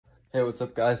Hey, what's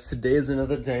up, guys? Today is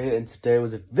another day, and today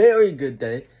was a very good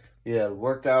day. We had a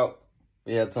workout.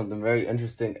 We had something very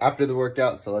interesting after the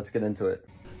workout, so let's get into it.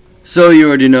 So you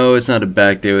already know it's not a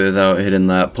back day without hidden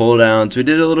lat pull downs. We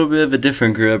did a little bit of a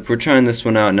different grip. We're trying this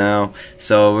one out now,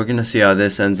 so we're gonna see how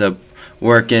this ends up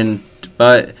working.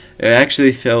 But it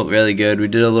actually felt really good. We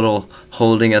did a little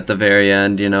holding at the very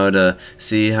end, to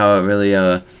see how it really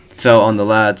felt on the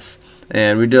lats.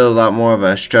 And we did a lot more of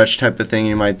a stretch type of thing.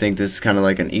 You might think this is kind of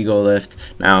like an ego lift.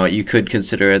 Now, you could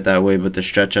consider it that way, but the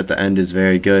stretch at the end is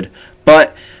very good.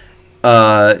 But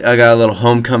I got a little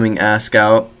homecoming ask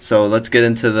out, so let's get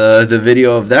into the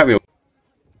video of that real.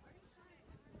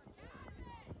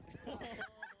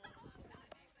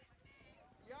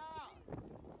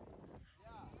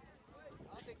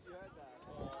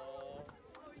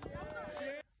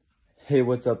 Hey,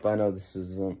 what's up? I know this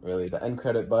isn't really the end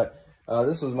credit, but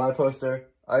this was my poster.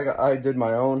 I did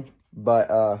my own,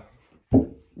 but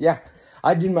yeah,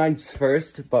 I did mine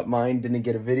first, but mine didn't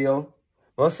get a video,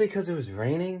 mostly because it was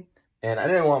raining, and I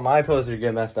didn't want my poster to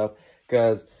get messed up,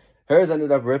 because hers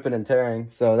ended up ripping and tearing,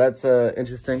 so that's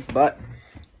interesting. But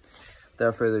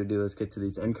without further ado, let's get to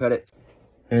these end credits.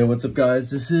 Hey, what's up, guys?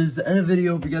 This is the end of the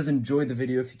video. Hope you guys enjoyed the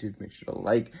video. If you did, make sure to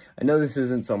like. I know this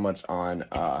isn't so much on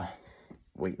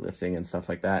weightlifting and stuff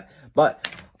like that, but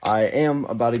I am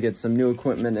about to get some new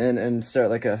equipment in and start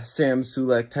like a Sam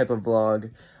Sulek type of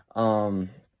vlog.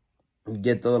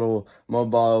 Get the little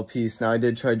mobile piece. Now, I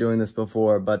did try doing this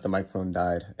before, but the microphone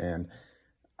died and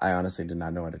I honestly did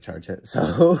not know how to charge it,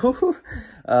 so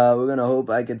we're gonna hope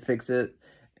I can fix it.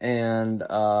 And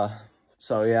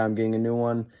so yeah, I'm getting a new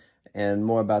one, and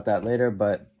more about that later.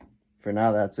 But for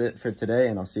now, that's it for today,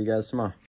 and I'll see you guys tomorrow.